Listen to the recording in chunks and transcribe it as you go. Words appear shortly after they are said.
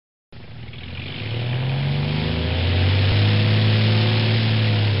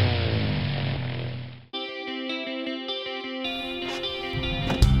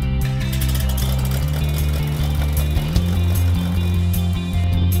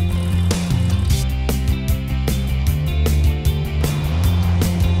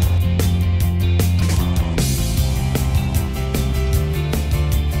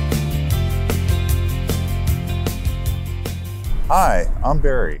I'm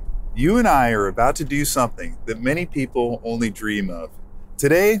Barry. You and I are about to do something that many people only dream of.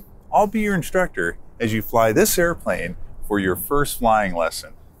 Today, I'll be your instructor as you fly this airplane for your first flying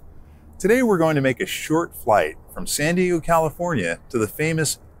lesson. Today, we're going to make a short flight from San Diego, California to the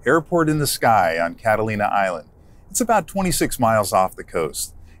famous airport in the sky on Catalina Island. It's about 26 miles off the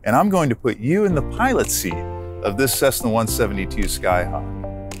coast, and I'm going to put you in the pilot's seat of this Cessna 172 Skyhawk.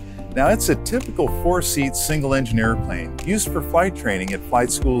 Now, it's a typical 4-seat single-engine airplane used for flight training at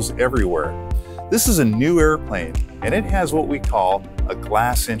flight schools everywhere. This is a new airplane, and it has what we call a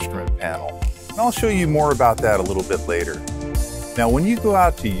glass instrument panel. And I'll show you more about that a little bit later. Now, when you go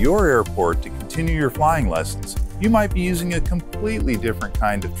out to your airport to continue your flying lessons, you might be using a completely different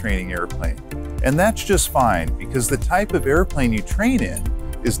kind of training airplane. And that's just fine, because the type of airplane you train in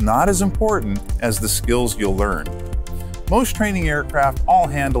is not as important as the skills you'll learn. Most training aircraft all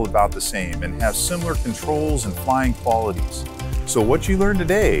handle about the same and have similar controls and flying qualities. So what you learn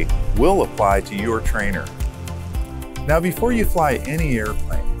today will apply to your trainer. Now, before you fly any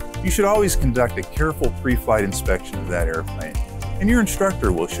airplane, you should always conduct a careful pre-flight inspection of that airplane. And your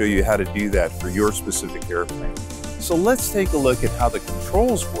instructor will show you how to do that for your specific airplane. So let's take a look at how the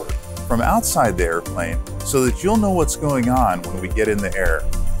controls work from outside the airplane so that you'll know what's going on when we get in the air.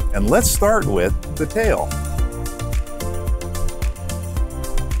 And let's start with the tail.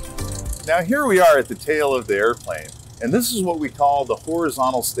 Now, here we are at the tail of the airplane, and this is what we call the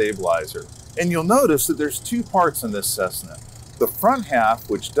horizontal stabilizer. And you'll notice that there's two parts in this Cessna: the front half,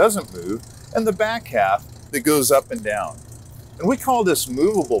 which doesn't move, and the back half that goes up and down. And we call this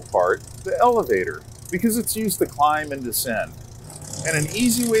movable part the elevator because it's used to climb and descend. And an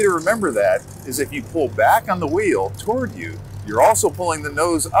easy way to remember that is if you pull back on the wheel toward you, you're also pulling the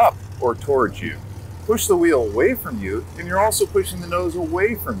nose up or towards you. Push the wheel away from you, and you're also pushing the nose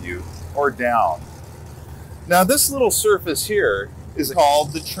away from you or down. Now, this little surface here is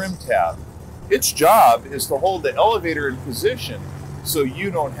called the trim tab. Its job is to hold the elevator in position so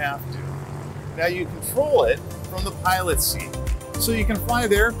you don't have to. Now, you control it from the pilot's seat, so you can fly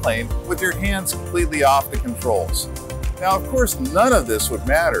the airplane with your hands completely off the controls. Now, of course, none of this would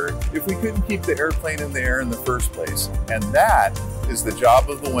matter if we couldn't keep the airplane in the air in the first place, and that is the job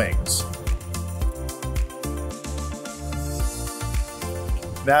of the wings.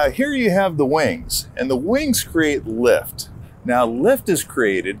 Now, here you have the wings, and the wings create lift. Now, lift is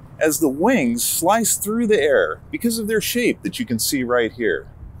created as the wings slice through the air because of their shape that you can see right here.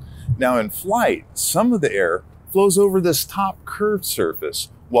 Now, in flight, some of the air flows over this top curved surface,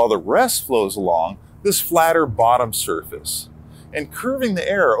 while the rest flows along this flatter bottom surface. And curving the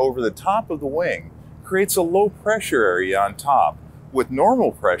air over the top of the wing creates a low pressure area on top with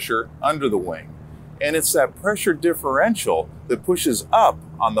normal pressure under the wing. And it's that pressure differential that pushes up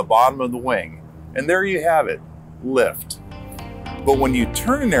on the bottom of the wing. And there you have it, lift. But when you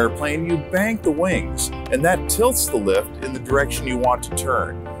turn an airplane, you bank the wings, and that tilts the lift in the direction you want to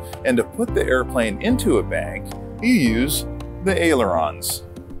turn. And to put the airplane into a bank, you use the ailerons.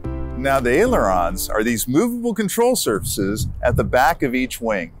 Now, the ailerons are these movable control surfaces at the back of each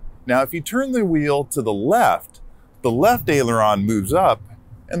wing. Now, if you turn the wheel to the left aileron moves up,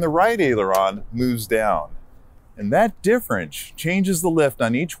 and the right aileron moves down. And that difference changes the lift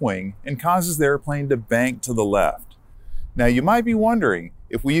on each wing and causes the airplane to bank to the left. Now, you might be wondering,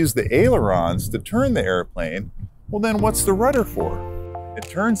 if we use the ailerons to turn the airplane, well, then what's the rudder for? It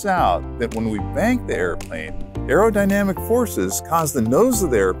turns out that when we bank the airplane, aerodynamic forces cause the nose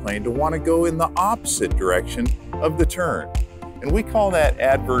of the airplane to want to go in the opposite direction of the turn. And we call that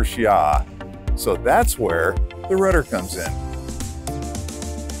adverse yaw. So that's where the rudder comes in.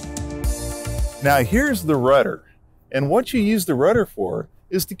 Now, here's the rudder, and what you use the rudder for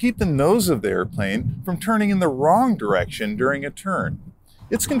is to keep the nose of the airplane from turning in the wrong direction during a turn.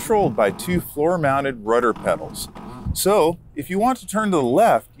 It's controlled by two floor-mounted rudder pedals. So, if you want to turn to the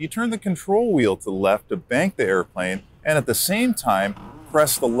left, you turn the control wheel to the left to bank the airplane, and at the same time,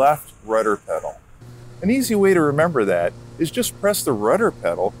 press the left rudder pedal. An easy way to remember that is just press the rudder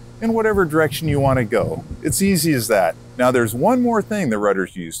pedal in whatever direction you want to go. It's easy as that. Now, there's one more thing the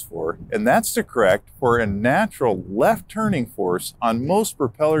rudder's used for, and that's to correct for a natural left turning force on most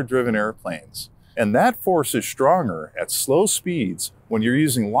propeller-driven airplanes. And that force is stronger at slow speeds when you're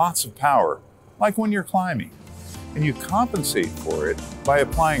using lots of power, like when you're climbing. And you compensate for it by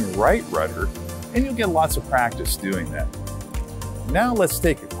applying right rudder, and you'll get lots of practice doing that. Now let's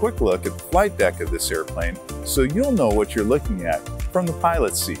take a quick look at the flight deck of this airplane so you'll know what you're looking at from the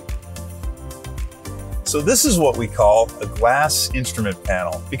pilot's seat. So this is what we call a glass instrument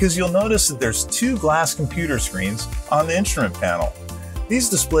panel, because you'll notice that there's two glass computer screens on the instrument panel. These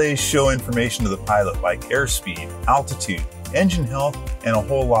displays show information to the pilot like airspeed, altitude, engine health, and a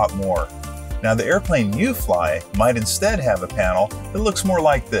whole lot more. Now the airplane you fly might instead have a panel that looks more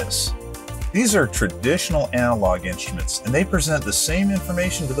like this. These are traditional analog instruments, and they present the same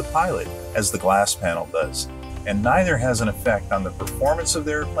information to the pilot as the glass panel does, and neither has an effect on the performance of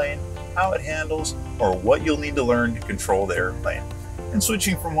the airplane, how it handles, or what you'll need to learn to control the airplane. And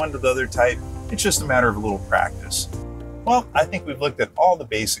switching from one to the other type, it's just a matter of a little practice. Well, I think we've looked at all the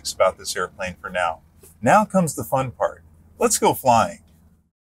basics about this airplane for now. Now comes the fun part. Let's go flying.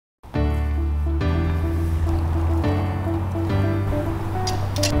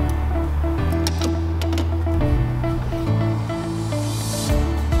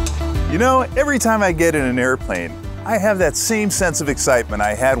 You know, every time I get in an airplane, I have that same sense of excitement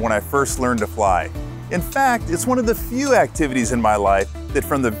I had when I first learned to fly. In fact, it's one of the few activities in my life that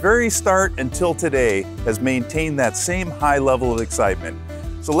from the very start until today has maintained that same high level of excitement.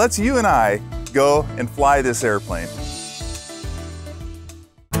 So let's you and I go and fly this airplane.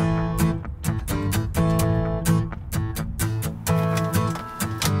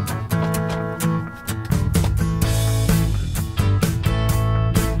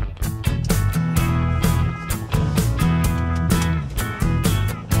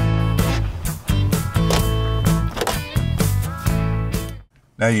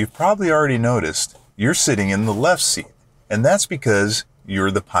 Now you've probably already noticed you're sitting in the left seat, and that's because you're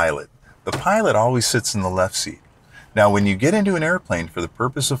the pilot. The pilot always sits in the left seat. Now when you get into an airplane for the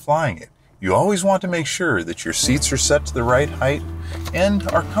purpose of flying it, you always want to make sure that your seats are set to the right height and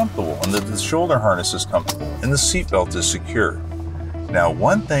are comfortable, and that the shoulder harness is comfortable and the seatbelt is secure. Now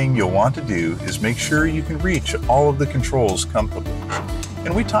one thing you'll want to do is make sure you can reach all of the controls comfortably.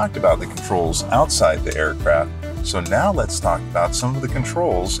 And we talked about the controls outside the aircraft. So now let's talk about some of the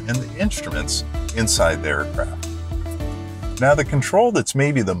controls and the instruments inside the aircraft. Now the control that's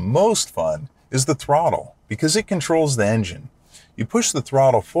maybe the most fun is the throttle, because it controls the engine. You push the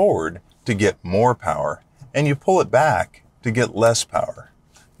throttle forward to get more power, and you pull it back to get less power.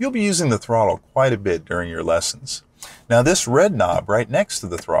 You'll be using the throttle quite a bit during your lessons. Now this red knob right next to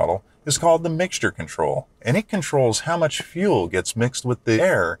the throttle is called the mixture control, and it controls how much fuel gets mixed with the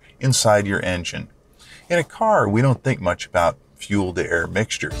air inside your engine. In a car, we don't think much about fuel-to-air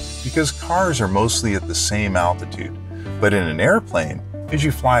mixture because cars are mostly at the same altitude. But in an airplane, as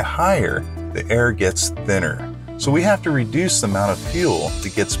you fly higher, the air gets thinner. So we have to reduce the amount of fuel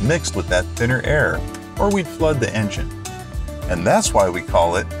that gets mixed with that thinner air, or we'd flood the engine. And that's why we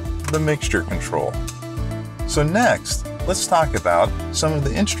call it the mixture control. So next, let's talk about some of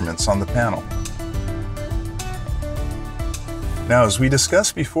the instruments on the panel. Now, as we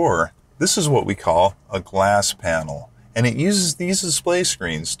discussed before, this is what we call a glass panel, and it uses these display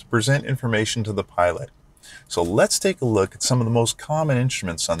screens to present information to the pilot. So let's take a look at some of the most common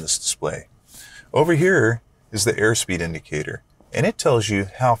instruments on this display. Over here is the airspeed indicator, and it tells you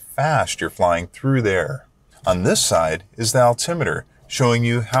how fast you're flying through the air. On this side is the altimeter, showing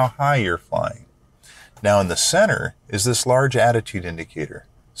you how high you're flying. Now in the center is this large attitude indicator.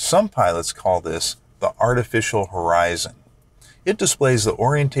 Some pilots call this the artificial horizon. It displays the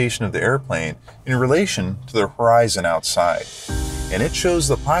orientation of the airplane in relation to the horizon outside, and it shows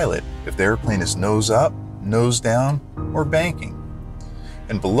the pilot if the airplane is nose up, nose down, or banking.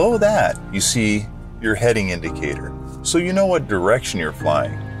 And below that, you see your heading indicator, so you know what direction you're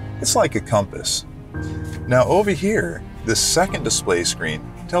flying. It's like a compass. Now over here, this second display screen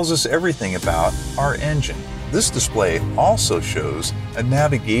tells us everything about our engine. This display also shows a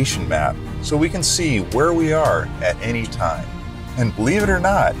navigation map, so we can see where we are at any time. And believe it or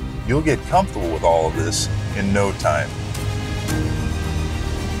not, you'll get comfortable with all of this in no time.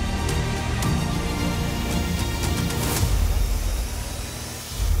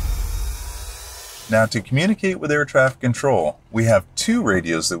 Now to communicate with air traffic control, we have two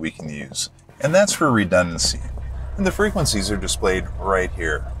radios that we can use, and that's for redundancy. And the frequencies are displayed right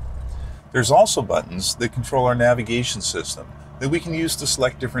here. There's also buttons that control our navigation system that we can use to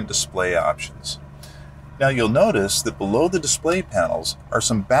select different display options. Now you'll notice that below the display panels are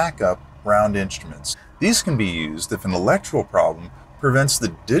some backup round instruments. These can be used if an electrical problem prevents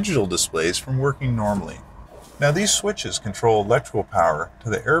the digital displays from working normally. Now these switches control electrical power to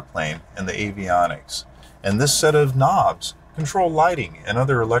the airplane and the avionics, and this set of knobs control lighting and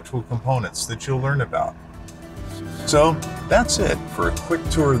other electrical components that you'll learn about. So that's it for a quick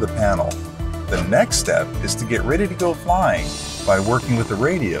tour of the panel. The next step is to get ready to go flying by working with the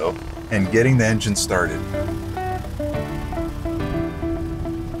radio and getting the engine started.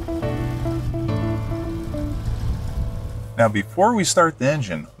 Now before we start the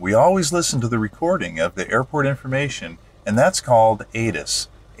engine, we always listen to the recording of the airport information, and that's called ATIS,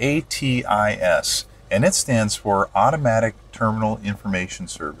 A-T-I-S, and it stands for Automatic Terminal Information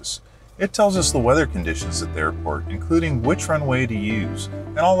Service. It tells us the weather conditions at the airport, including which runway to use,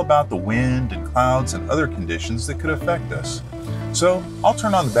 and all about the wind and clouds and other conditions that could affect us. So I'll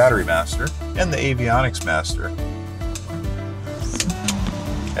turn on the battery master and the avionics master.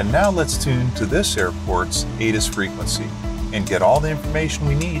 And now let's tune to this airport's ATIS frequency and get all the information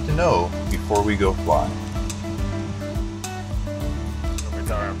we need to know before we go fly.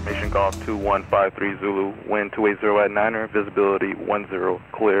 Information call 2153 Zulu, wind 280 at 9er, visibility 10,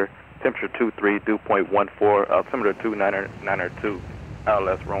 clear, temperature 23, dew point 14, altimeter 2992,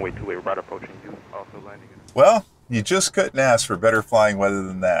 ILS runway 28, right approaching you, also landing. Well, you just couldn't ask for better flying weather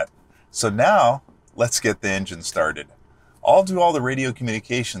than that. So now, let's get the engine started. I'll do all the radio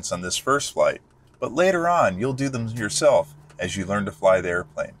communications on this first flight, but later on you'll do them yourself as you learn to fly the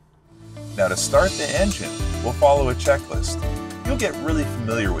airplane. Now to start the engine, we'll follow a checklist. You'll get really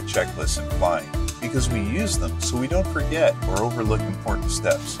familiar with checklists in flying because we use them so we don't forget or overlook important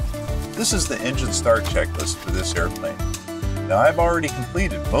steps. This is the engine start checklist for this airplane. Now I've already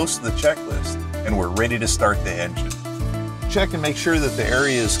completed most of the checklist and we're ready to start the engine. Check and make sure that the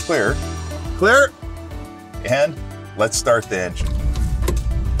area is clear. Clear! And let's start the engine.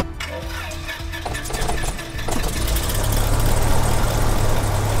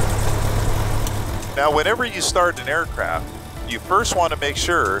 Now whenever you start an aircraft, you first want to make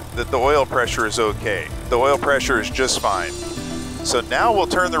sure that the oil pressure is okay. The oil pressure is just fine. So now we'll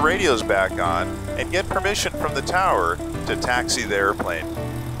turn the radios back on and get permission from the tower to taxi the airplane.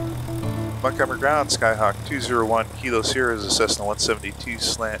 Montgomery Ground, Skyhawk 201 Kilo Sierra is a Cessna 172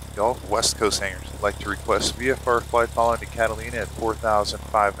 slant Gulf West Coast hangars. I'd like to request VFR flight following to Catalina at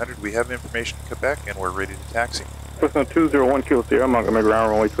 4,500. We have information in Quebec and we're ready to taxi. Cessna 201 Kilo Sierra, Montgomery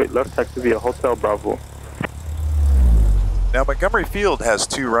Ground, runway 28 left, taxi via Hotel Bravo. Now Montgomery Field has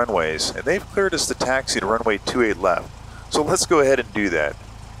 2 runways and they've cleared us to taxi to runway 28 left. So let's go ahead and do that.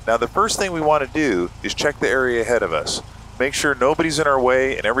 Now the first thing we want to do is check the area ahead of us. Make sure nobody's in our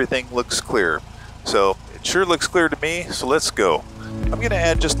way and everything looks clear. So it sure looks clear to me, so let's go. I'm going to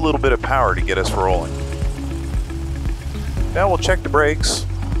add just a little bit of power to get us rolling. Now we'll check the brakes,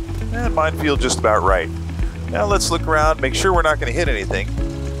 and mine feel just about right. Now let's look around, make sure we're not going to hit anything,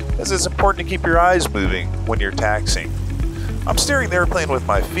 as it's important to keep your eyes moving when you're taxiing. I'm steering the airplane with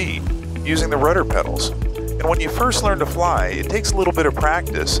my feet, using the rudder pedals. And when you first learn to fly, it takes a little bit of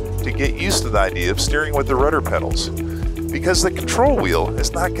practice to get used to the idea of steering with the rudder pedals, because the control wheel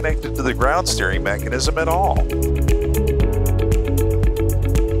is not connected to the ground steering mechanism at all.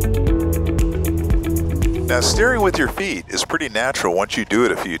 Now steering with your feet is pretty natural once you do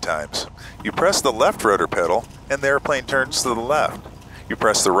it a few times. You press the left rudder pedal and the airplane turns to the left. You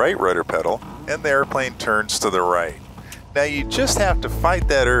press the right rudder pedal and the airplane turns to the right. Now you just have to fight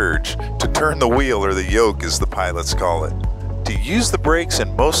that urge to turn the wheel, or the yoke as the pilots call it. To use the brakes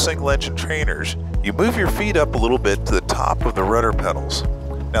in most single-engine trainers, you move your feet up a little bit to the top of the rudder pedals.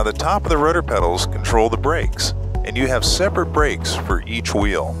 Now the top of the rudder pedals control the brakes, and you have separate brakes for each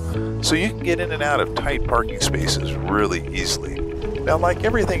wheel, so you can get in and out of tight parking spaces really easily. Now like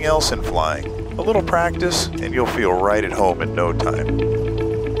everything else in flying, a little practice and you'll feel right at home in no time.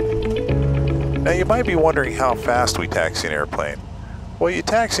 Now you might be wondering how fast we taxi an airplane. Well, you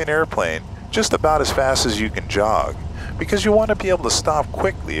taxi an airplane just about as fast as you can jog, because you want to be able to stop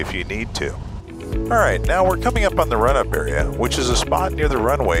quickly if you need to. Alright, now we're coming up on the run-up area, which is a spot near the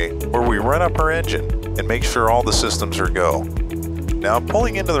runway where we run up our engine and make sure all the systems are go. Now I'm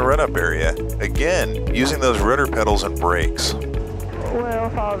pulling into the run-up area, again using those rudder pedals and brakes. We'll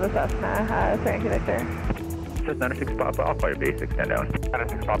follow the Cessna, San Connector. Cessna 96 Papa, I'll fire base, extend down.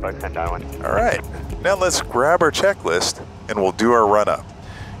 96 Papa, extend down. Alright, now let's grab our checklist and we'll do our run-up.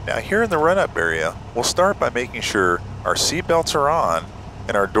 Now here in the run-up area, we'll start by making sure our seat belts are on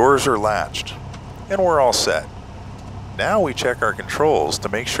and our doors are latched. And we're all set. Now we check our controls to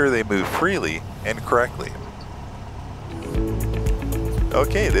make sure they move freely and correctly.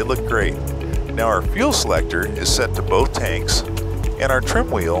 Okay, they look great. Now our fuel selector is set to both tanks, and our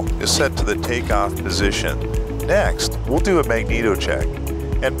trim wheel is set to the takeoff position. Next, we'll do a magneto check.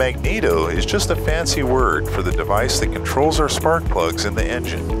 And magneto is just a fancy word for the device that controls our spark plugs in the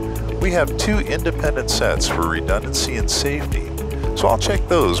engine. We have 2 independent sets for redundancy and safety. So I'll check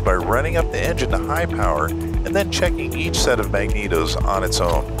those by running up the engine to high power and then checking each set of magnetos on its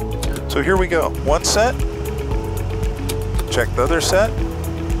own. So here we go. One set. Check the other set.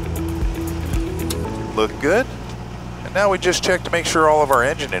 Look good. And now we just check to make sure all of our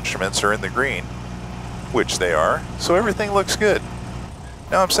engine instruments are in the green, which they are, so everything looks good.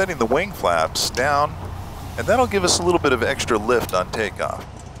 Now I'm setting the wing flaps down, and that'll give us a little bit of extra lift on takeoff.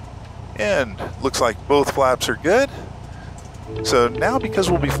 And looks like both flaps are good. So now, because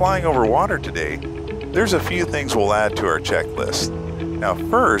we'll be flying over water today, there's a few things we'll add to our checklist. Now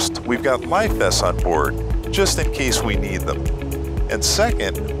first, we've got life vests on board, just in case we need them. And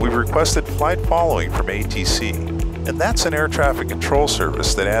second, we've requested flight following from ATC, and that's an air traffic control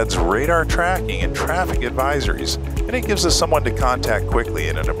service that adds radar tracking and traffic advisories, and it gives us someone to contact quickly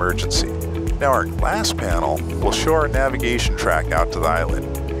in an emergency. Now our glass panel will show our navigation track out to the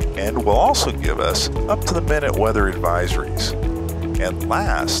island, and will also give us up-to-the-minute weather advisories. And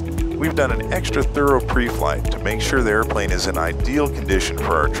last, we've done an extra thorough pre-flight to make sure the airplane is in ideal condition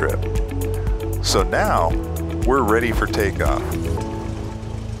for our trip. So now, we're ready for takeoff.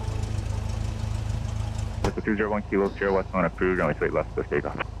 With the 201 Kilo Sierra West on approved, runway 28 left, for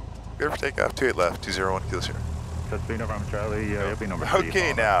takeoff. Clear for takeoff, 28 left, 201 Kilo Sierra. That's B November Charlie, be number 3.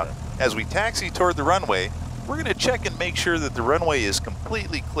 Okay, now, as we taxi toward the runway, we're going to check and make sure that the runway is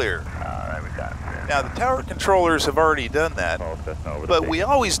completely clear. Alright, we got it. Now, the tower controllers have already done that, but we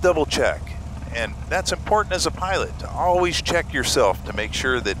always double check. And that's important as a pilot, to always check yourself to make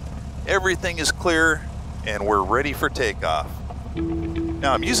sure that everything is clear and we're ready for takeoff.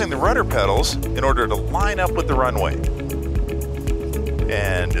 Now, I'm using the rudder pedals in order to line up with the runway.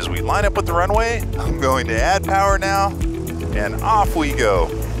 And as we line up with the runway, I'm going to add power now, and off we go.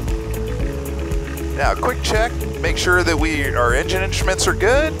 Now, quick check, make sure that our engine instruments are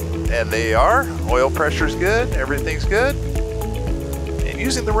good, and they are. Oil pressure's good, everything's good. And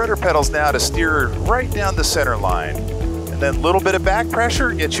using the rudder pedals now to steer right down the center line. And then a little bit of back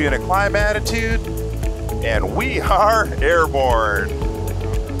pressure gets you in a climb attitude, and we are airborne.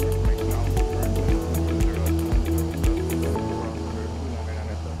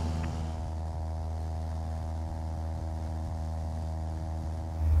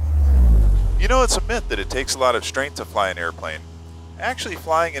 You know, it's a myth that it takes a lot of strength to fly an airplane. Actually,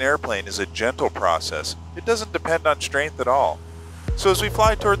 flying an airplane is a gentle process. It doesn't depend on strength at all. So as we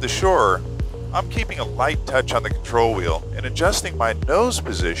fly toward the shore, I'm keeping a light touch on the control wheel and adjusting my nose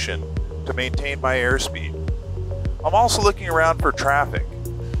position to maintain my airspeed. I'm also looking around for traffic.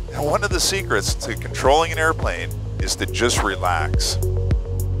 And one of the secrets to controlling an airplane is to just relax.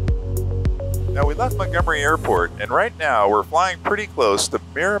 Now, we left Montgomery Airport, and right now we're flying pretty close to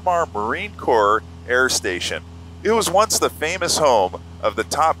Miramar Marine Corps Air Station. It was once the famous home of the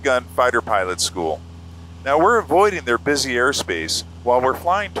Top Gun fighter pilot school. Now, we're avoiding their busy airspace while we're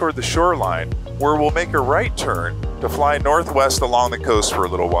flying toward the shoreline, where we'll make a right turn to fly northwest along the coast for a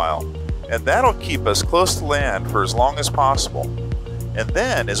little while. And that'll keep us close to land for as long as possible. And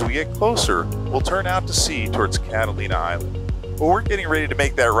then, as we get closer, we'll turn out to sea towards Catalina Island. Well, we're getting ready to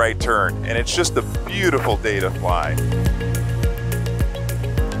make that right turn, and it's just a beautiful day to fly.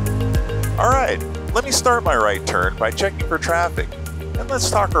 All right, let me start my right turn by checking for traffic, and let's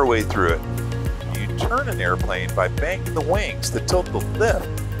talk our way through it. You turn an airplane by banking the wings to tilt the lift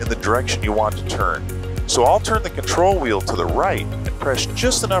in the direction you want to turn. So I'll turn the control wheel to the right and press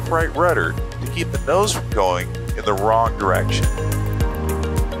just enough right rudder to keep the nose from going in the wrong direction.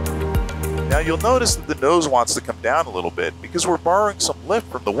 Now you'll notice that the nose wants to come down a little bit because we're borrowing some lift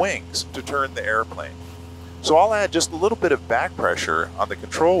from the wings to turn the airplane. So I'll add just a little bit of back pressure on the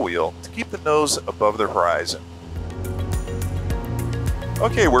control wheel to keep the nose above the horizon.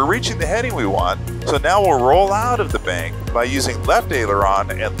 Okay, we're reaching the heading we want, so now we'll roll out of the bank by using left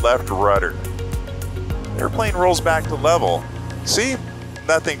aileron and left rudder. The airplane rolls back to level. See?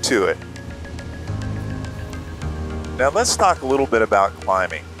 Nothing to it. Now let's talk a little bit about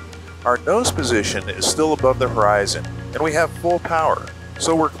climbing. Our nose position is still above the horizon, and we have full power,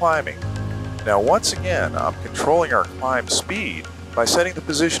 so we're climbing. Now once again, I'm controlling our climb speed by setting the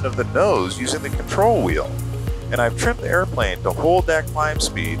position of the nose using the control wheel. And I've trimmed the airplane to hold that climb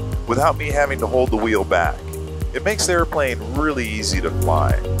speed without me having to hold the wheel back. It makes the airplane really easy to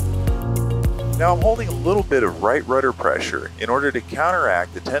fly. Now I'm holding a little bit of right rudder pressure in order to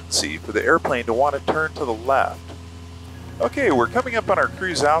counteract the tendency for the airplane to want to turn to the left. Okay, we're coming up on our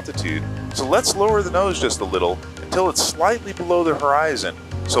cruise altitude, so let's lower the nose just a little until it's slightly below the horizon,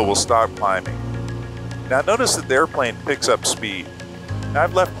 so we'll stop climbing. Now notice that the airplane picks up speed. Now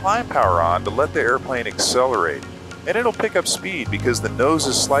I've left climb power on to let the airplane accelerate, and it'll pick up speed because the nose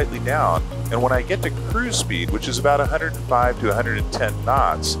is slightly down, and when I get to cruise speed, which is about 105 to 110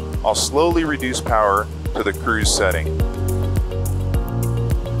 knots, I'll slowly reduce power to the cruise setting.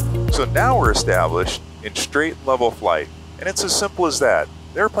 So now we're established in straight level flight. And it's as simple as that.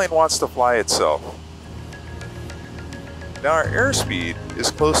 The airplane wants to fly itself. Now our airspeed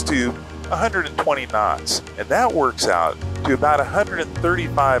is close to 120 knots, and that works out to about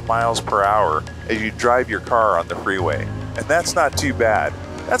 135 miles per hour as you drive your car on the freeway. And that's not too bad.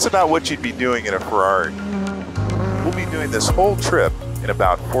 That's about what you'd be doing in a Ferrari. We'll be doing this whole trip in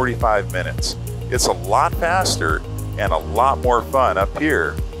about 45 minutes. It's a lot faster and a lot more fun up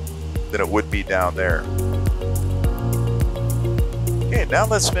here than it would be down there. Okay, now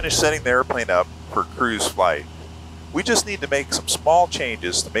let's finish setting the airplane up for cruise flight. We just need to make some small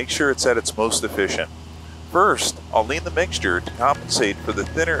changes to make sure it's at its most efficient. First, I'll lean the mixture to compensate for the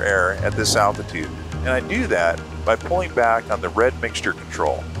thinner air at this altitude, and I do that by pulling back on the red mixture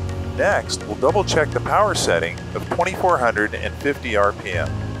control. Next, we'll double check the power setting of 2450 RPM.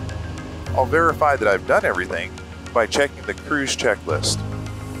 I'll verify that I've done everything by checking the cruise checklist.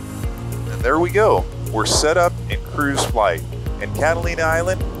 And there we go, we're set up in cruise flight. And Catalina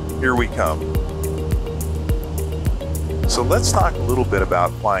Island, here we come. So let's talk a little bit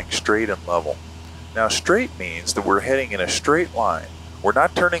about flying straight and level. Now straight means that we're heading in a straight line. We're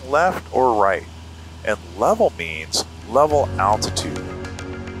not turning left or right. And level means level altitude.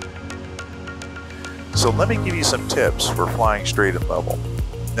 So let me give you some tips for flying straight and level.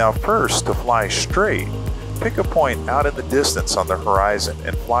 Now first, to fly straight, pick a point out in the distance on the horizon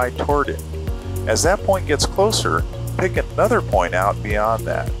and fly toward it. As that point gets closer, pick another point out beyond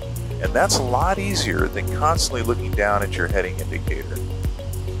that. And that's a lot easier than constantly looking down at your heading indicator.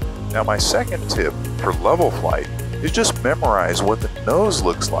 Now my second tip for level flight is just memorize what the nose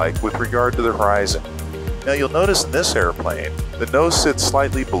looks like with regard to the horizon. Now you'll notice in this airplane, the nose sits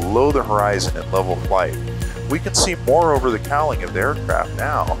slightly below the horizon in level flight. We can see more over the cowling of the aircraft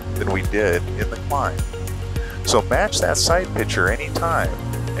now than we did in the climb. So match that sight picture anytime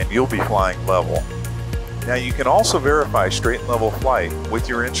and you'll be flying level. Now you can also verify straight and level flight with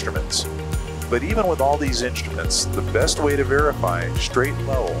your instruments. But even with all these instruments, the best way to verify straight and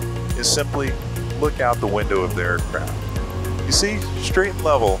level is simply look out the window of the aircraft. You see, straight and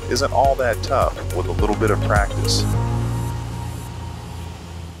level isn't all that tough with a little bit of practice.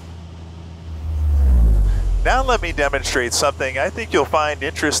 Now let me demonstrate something I think you'll find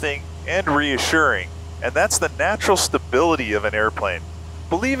interesting and reassuring, and that's the natural stability of an airplane.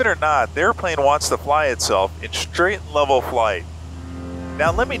 Believe it or not, the airplane wants to fly itself in straight and level flight.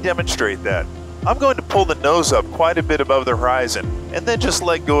 Now let me demonstrate that. I'm going to pull the nose up quite a bit above the horizon and then just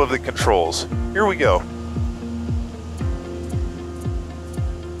let go of the controls. Here we go.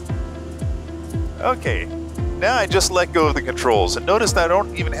 Okay, now I just let go of the controls and notice that I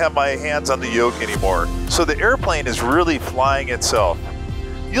don't even have my hands on the yoke anymore. So the airplane is really flying itself.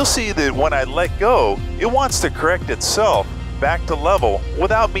 You'll see that when I let go, it wants to correct itself back to level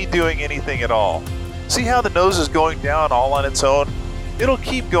without me doing anything at all. See how the nose is going down all on its own? It'll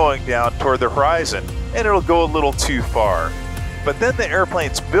keep going down toward the horizon and it'll go a little too far. But then the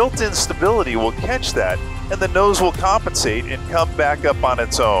airplane's built-in stability will catch that and the nose will compensate and come back up on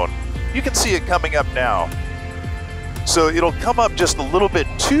its own. You can see it coming up now. So it'll come up just a little bit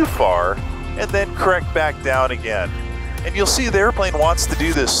too far and then correct back down again. And you'll see the airplane wants to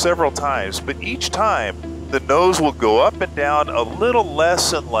do this several times, but each time the nose will go up and down a little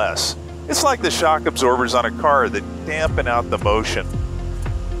less and less. It's like the shock absorbers on a car that dampen out the motion.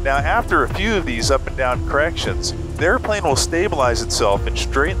 Now after a few of these up and down corrections, the airplane will stabilize itself in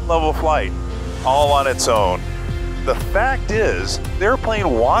straight and level flight, all on its own. The fact is, the airplane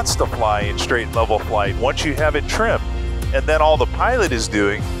wants to fly in straight and level flight once you have it trimmed, and then all the pilot is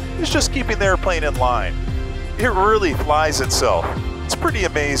doing is just keeping the airplane in line. It really flies itself. It's pretty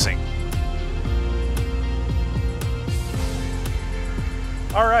amazing.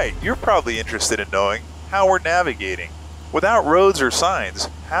 Alright, you're probably interested in knowing how we're navigating. Without roads or signs,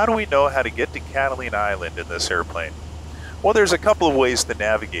 how do we know how to get to Catalina Island in this airplane? Well, there's a couple of ways to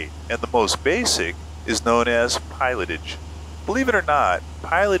navigate, and the most basic is known as pilotage. Believe it or not,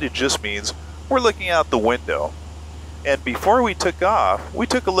 pilotage just means we're looking out the window. And before we took off, we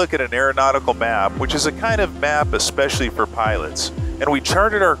took a look at an aeronautical map, which is a kind of map especially for pilots, and we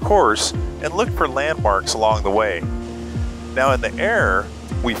charted our course and looked for landmarks along the way. Now in the air,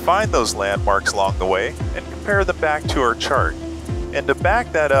 we find those landmarks along the way and compare them back to our chart. And to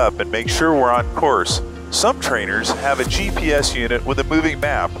back that up and make sure we're on course, some trainers have a GPS unit with a moving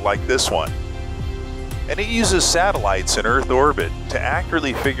map like this one. And it uses satellites in Earth orbit to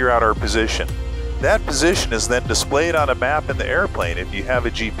accurately figure out our position. That position is then displayed on a map in the airplane if you have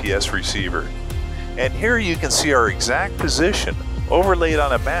a GPS receiver. And here you can see our exact position overlaid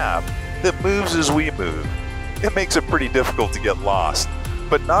on a map that moves as we move. It makes it pretty difficult to get lost.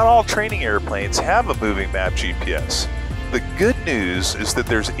 But not all training airplanes have a moving map GPS. The good news is that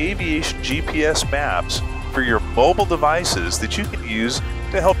there's aviation GPS maps for your mobile devices that you can use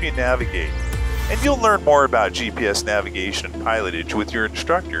to help you navigate. And you'll learn more about GPS navigation and pilotage with your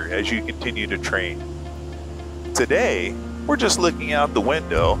instructor as you continue to train. Today, we're We're just looking out the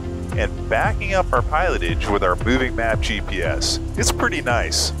window and backing up our pilotage with our moving map GPS. It's pretty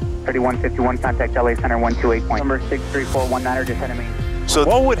nice. 3151, contact LA Center 128 point. Number 63419, descending main. So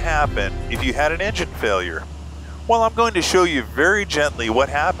what would happen if you had an engine failure? Well, I'm going to show you very gently what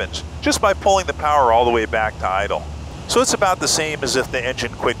happens just by pulling the power all the way back to idle. So it's about the same as if the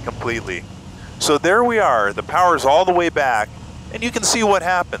engine quit completely. So there we are, the power's all the way back, and you can see what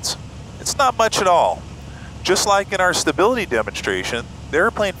happens. It's not much at all. Just like in our stability demonstration, the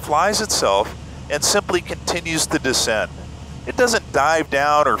airplane flies itself and simply continues to descend. It doesn't dive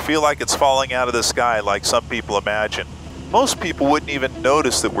down or feel like it's falling out of the sky like some people imagine. Most people wouldn't even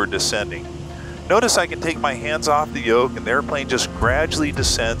notice that we're descending. Notice I can take my hands off the yoke and the airplane just gradually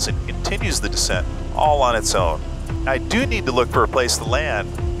descends and continues the descent all on its own. I do need to look for a place to land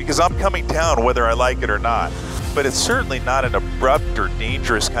because I'm coming down whether I like it or not, but it's certainly not an abrupt or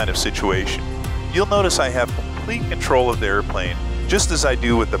dangerous kind of situation. You'll notice I have complete control of the airplane just as I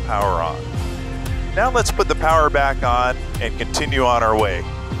do with the power on. Now let's put the power back on and continue on our way.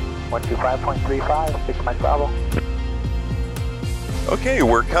 125.35, 6 miles Bravo. Okay,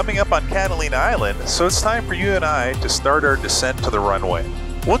 we're coming up on Catalina Island, so it's time for you and I to start our descent to the runway.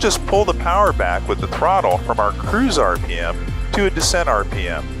 We'll just pull the power back with the throttle from our cruise RPM to a descent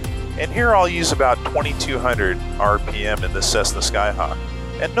RPM. And here I'll use about 2200 RPM in the Cessna Skyhawk.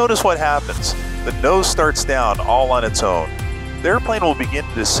 And notice what happens. The nose starts down all on its own. The airplane will begin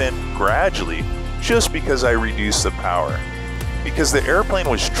to descend gradually just because I reduced the power. Because the airplane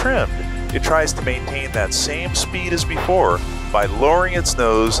was trimmed, it tries to maintain that same speed as before by lowering its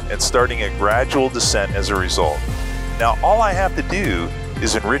nose and starting a gradual descent as a result. Now all I have to do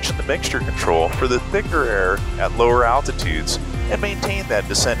is enrich the mixture control for the thicker air at lower altitudes and maintain that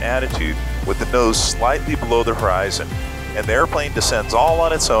descent attitude with the nose slightly below the horizon, and the airplane descends all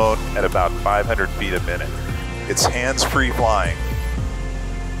on its own at about 500 feet a minute. It's hands-free flying.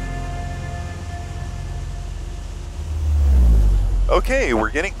 Okay, we're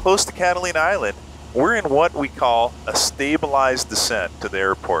getting close to Catalina Island. We're in what we call a stabilized descent to the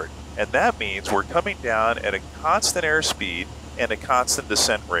airport, and that means we're coming down at a constant airspeed and a constant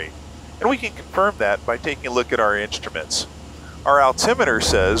descent rate. And we can confirm that by taking a look at our instruments. Our altimeter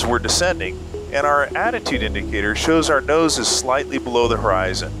says we're descending, and our attitude indicator shows our nose is slightly below the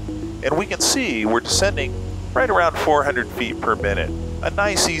horizon. And we can see we're descending right around 400 feet per minute, a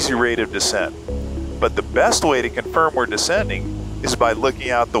nice easy rate of descent. But the best way to confirm we're descending is by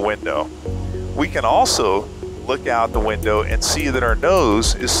looking out the window. We can also look out the window and see that our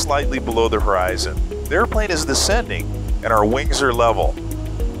nose is slightly below the horizon. The airplane is descending and our wings are level.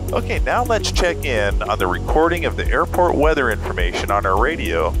 Okay, now let's check in on the recording of the airport weather information on our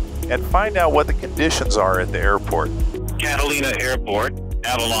radio and find out what the conditions are at the airport. Catalina Airport,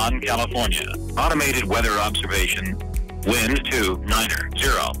 Avalon, California. Automated weather observation. Wind 290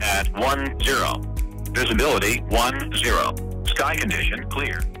 at 10. Visibility 10. Sky condition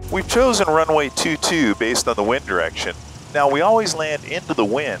clear. We've chosen runway 22 based on the wind direction. Now we always land into the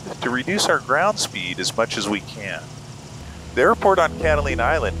wind to reduce our ground speed as much as we can. The airport on Catalina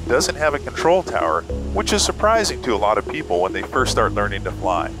Island doesn't have a control tower, which is surprising to a lot of people when they first start learning to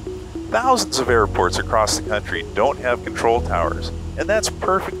fly. Thousands of airports across the country don't have control towers, and that's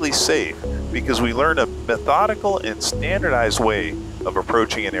perfectly safe because we learn a methodical and standardized way of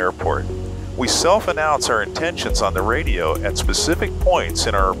approaching an airport. We self-announce our intentions on the radio at specific points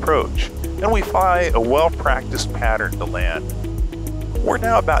in our approach, and we fly a well-practiced pattern to land. We're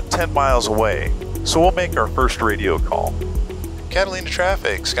now about 10 miles away, so we'll make our first radio call. Catalina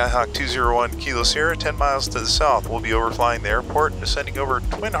traffic, Skyhawk 201 Kilo Sierra, 10 miles to the south. We'll be overflying the airport and descending over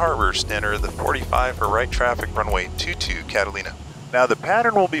Twin Harbors to enter the 45 for right traffic runway 22 Catalina. Now the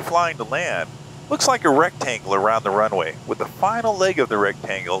pattern we'll be flying to land looks like a rectangle around the runway, with the final leg of the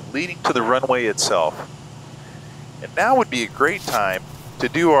rectangle leading to the runway itself. And now would be a great time to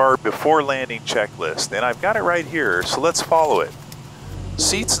do our before landing checklist, and I've got it right here, so let's follow it.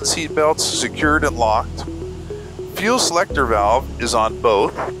 Seats and seat belts secured and locked. Fuel selector valve is on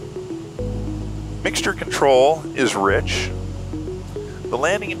both. Mixture control is rich. The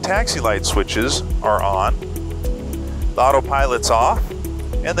landing and taxi light switches are on. The autopilot's off.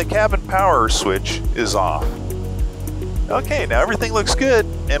 And the cabin power switch is off. Okay, now everything looks good,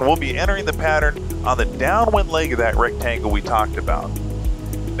 and we'll be entering the pattern on the downwind leg of that rectangle we talked about.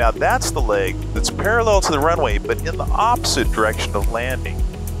 Now that's the leg that's parallel to the runway, but in the opposite direction of landing.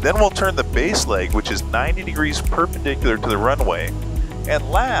 Then we'll turn the base leg, which is 90 degrees perpendicular to the runway. And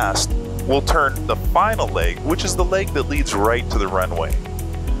last, we'll turn the final leg, which is the leg that leads right to the runway.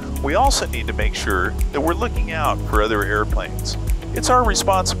 We also need to make sure that we're looking out for other airplanes. It's our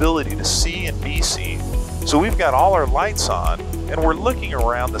responsibility to see and be seen, So we've got all our lights on and we're looking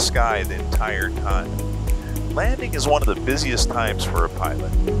around the sky the entire time. Landing is one of the busiest times for a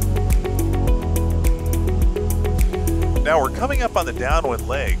pilot. Now we're coming up on the downwind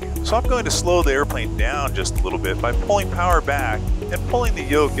leg, so I'm going to slow the airplane down just a little bit by pulling power back and pulling the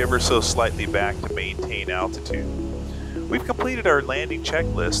yoke ever so slightly back to maintain altitude. We've completed our landing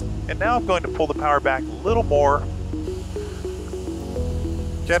checklist, and now I'm going to pull the power back a little more.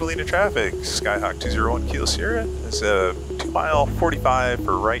 Catalina traffic, Skyhawk 201 Kilo Sierra. It's a 2 mile 45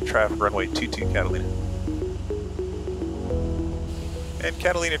 for right traffic runway 22 Catalina. And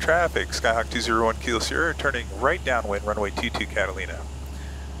Catalina traffic, Skyhawk 201 Kilo Sierra, turning right downwind, runway 22 Catalina.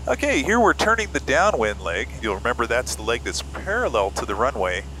 Okay, here we're turning the downwind leg. You'll remember that's the leg that's parallel to the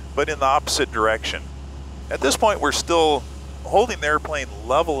runway, but in the opposite direction. At this point, we're still holding the airplane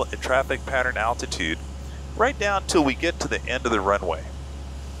level at traffic pattern altitude, right down till we get to the end of the runway.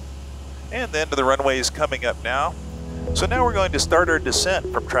 And the end of the runway is coming up now. So now we're going to start our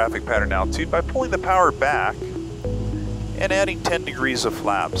descent from traffic pattern altitude by pulling the power back and adding 10 degrees of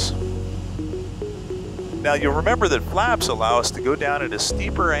flaps. Now you'll remember that flaps allow us to go down at a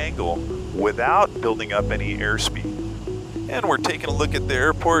steeper angle without building up any airspeed. And we're taking a look at the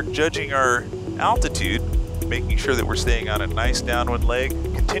airport, judging our altitude, making sure that we're staying on a nice downwind leg,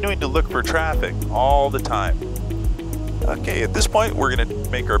 continuing to look for traffic all the time. Okay, at this point we're going to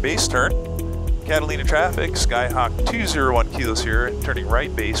make our base turn. Catalina traffic, Skyhawk 201 Kilo Sierra, turning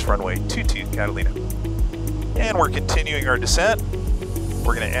right base, runway 22 Catalina. And we're continuing our descent.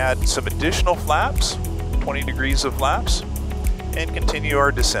 We're going to add some additional flaps, 20 degrees of flaps, and continue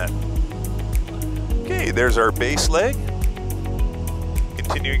our descent. Okay, there's our base leg.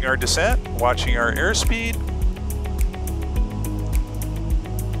 Continuing our descent, watching our airspeed.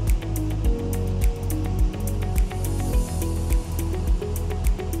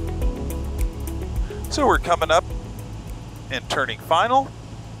 So we're coming up and turning final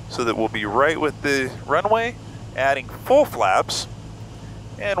so that we'll be right with the runway, adding full flaps,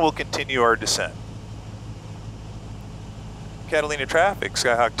 and we'll continue our descent. Catalina traffic,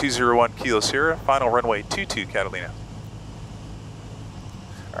 Skyhawk 201 Kilo Sierra, final runway 22 Catalina.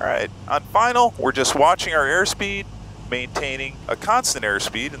 All right, on final, we're just watching our airspeed, maintaining a constant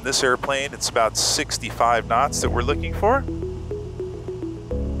airspeed. In this airplane, it's about 65 knots that we're looking for.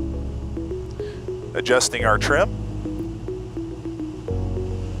 Adjusting our trim.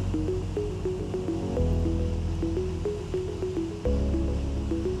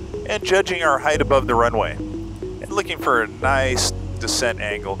 And judging our height above the runway. And looking for a nice descent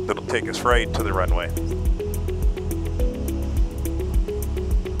angle that'll take us right to the runway.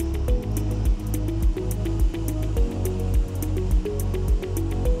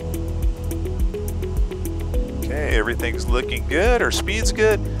 Okay, everything's looking good, our speed's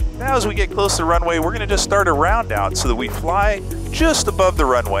good. Now as we get close to the runway, we're going to just start a round out so that we fly just above the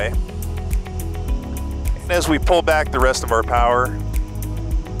runway. And as we pull back the rest of our power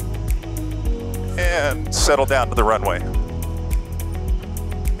and settle down to the runway.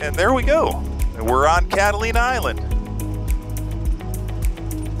 And there we go. We're on Catalina Island.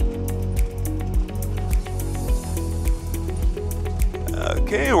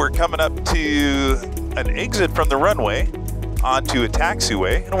 Okay, we're coming up to an exit from the runway onto a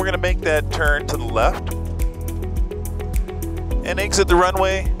taxiway, and we're going to make that turn to the left and exit the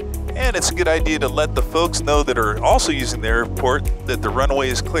runway. And it's a good idea to let the folks know that are also using the airport that the runway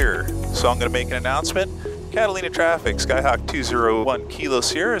is clear. So I'm going to make an announcement. Catalina traffic, Skyhawk 201 Kilo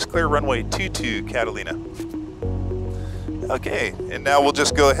Sierra is clear, runway 22 Catalina. Okay, and now we'll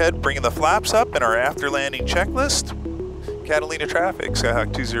just go ahead bringing the flaps up in our after landing checklist. Catalina traffic,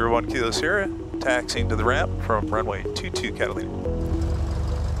 Skyhawk 201 Kilo Sierra, taxiing to the ramp from runway 22 Catalina.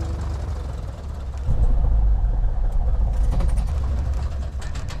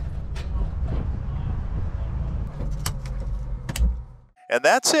 And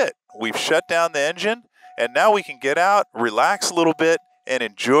that's it. We've shut down the engine, and now we can get out, relax a little bit, and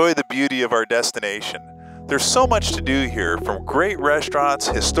enjoy the beauty of our destination. There's so much to do here, from great restaurants,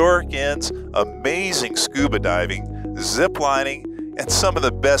 historic inns, amazing scuba diving, zip lining, and some of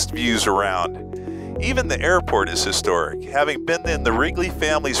the best views around. Even the airport is historic, having been in the Wrigley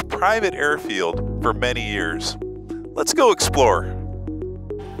family's private airfield for many years. Let's go explore.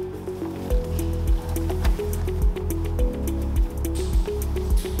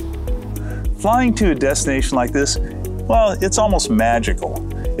 Flying to a destination like this, well, it's almost magical.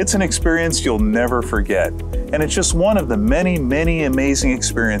 It's an experience you'll never forget, and it's just one of the many, many amazing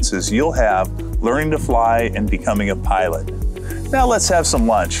experiences you'll have learning to fly and becoming a pilot. Now let's have some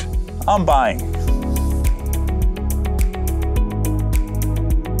lunch. I'm buying.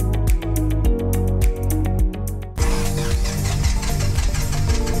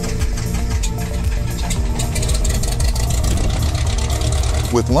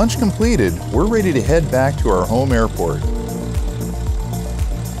 With lunch completed, we're ready to head back to our home airport.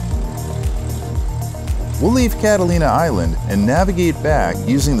 We'll leave Catalina Island and navigate back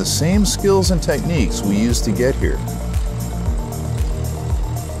using the same skills and techniques we used to get here.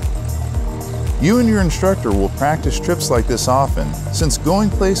 You and your instructor will practice trips like this often, since going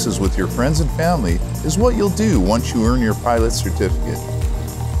places with your friends and family is what you'll do once you earn your pilot's certificate.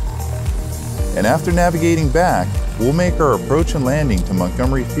 And after navigating back, we'll make our approach and landing to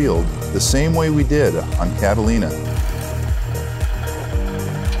Montgomery Field the same way we did on Catalina.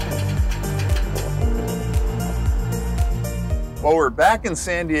 Well, we're back in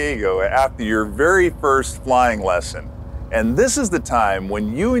San Diego after your very first flying lesson. And this is the time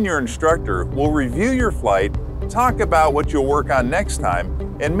when you and your instructor will review your flight, talk about what you'll work on next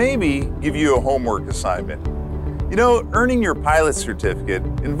time, and maybe give you a homework assignment. You know, earning your pilot's certificate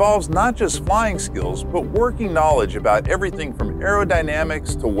involves not just flying skills, but working knowledge about everything from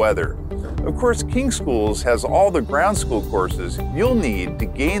aerodynamics to weather. Of course, King Schools has all the ground school courses you'll need to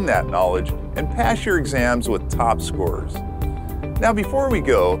gain that knowledge and pass your exams with top scores. Now, before we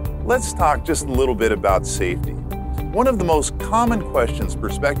go, let's talk just a little bit about safety. One of the most common questions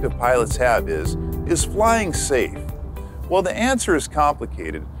prospective pilots have is flying safe? Well, the answer is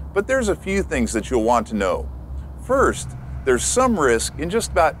complicated, but there's a few things that you'll want to know. First, there's some risk in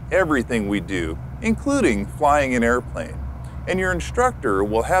just about everything we do, including flying an airplane. And your instructor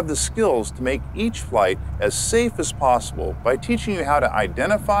will have the skills to make each flight as safe as possible by teaching you how to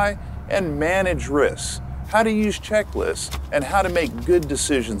identify and manage risks, how to use checklists, and how to make good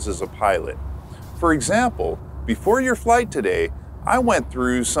decisions as a pilot. For example, before your flight today, I went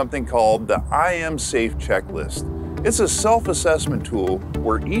through something called the I Am Safe checklist. It's a self-assessment tool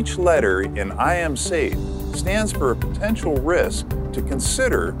where each letter in I Am Safe stands for a potential risk to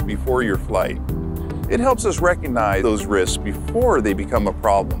consider before your flight. It helps us recognize those risks before they become a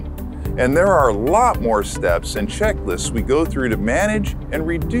problem. And there are a lot more steps and checklists we go through to manage and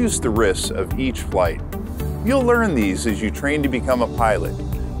reduce the risks of each flight. You'll learn these as you train to become a pilot.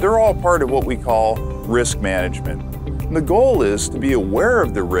 They're all part of what we call risk management. And the goal is to be aware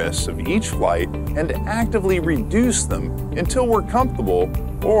of the risks of each flight and to actively reduce them until we're comfortable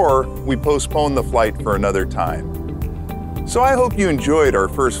or we postpone the flight for another time. So I hope you enjoyed our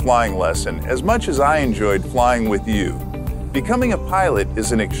first flying lesson as much as I enjoyed flying with you. Becoming a pilot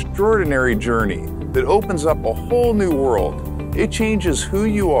is an extraordinary journey that opens up a whole new world. It changes who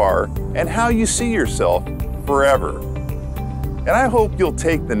you are and how you see yourself forever. And I hope you'll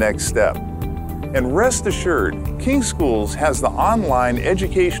take the next step. And rest assured, King Schools has the online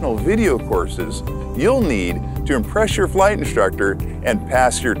educational video courses you'll need to impress your flight instructor and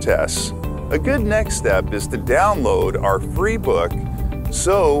pass your tests. A good next step is to download our free book,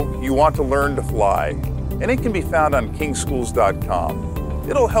 So You Want to Learn to Fly, and it can be found on kingschools.com.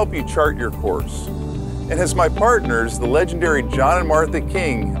 It'll help you chart your course. And as my partners, the legendary John and Martha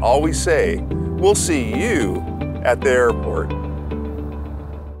King, always say, we'll see you at the airport.